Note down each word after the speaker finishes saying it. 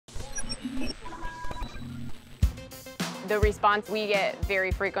The response we get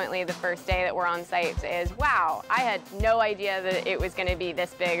very frequently the first day that we're on site is, wow, I had no idea that it was going to be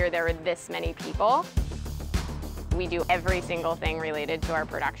this big or there were this many people. We do every single thing related to our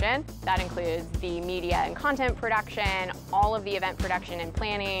production. That includes the media and content production, all of the event production and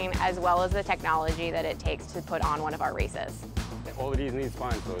planning, as well as the technology that it takes to put on one of our races. All of these need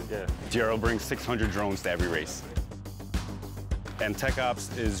spines, so yeah. DRL brings 600 drones to every race. And Tech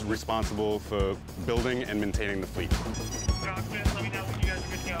Ops is responsible for building and maintaining the fleet. Let me know when you guys are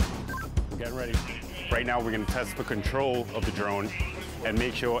good to go. We're getting ready. Right now we're going to test the control of the drone and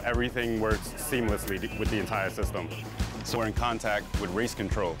make sure everything works seamlessly with the entire system. So we're in contact with race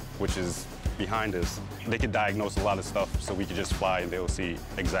control, which is behind us. They could diagnose a lot of stuff, so we could just fly and they'll see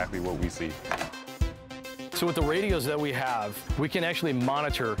exactly what we see. So with the radios that we have, we can actually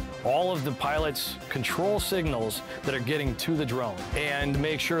monitor all of the pilot's control signals that are getting to the drone and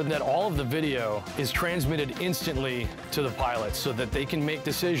make sure that all of the video is transmitted instantly to the pilots so that they can make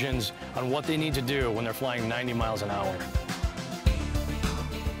decisions on what they need to do when they're flying 90 miles an hour.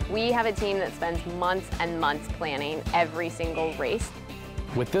 We have a team that spends months and months planning every single race.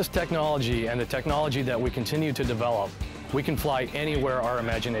 With this technology and the technology that we continue to develop, we can fly anywhere our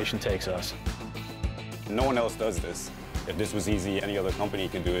imagination takes us. No one else does this. If this was easy, any other company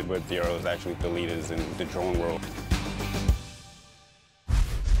could do it, but DRL is actually the leaders in the drone world.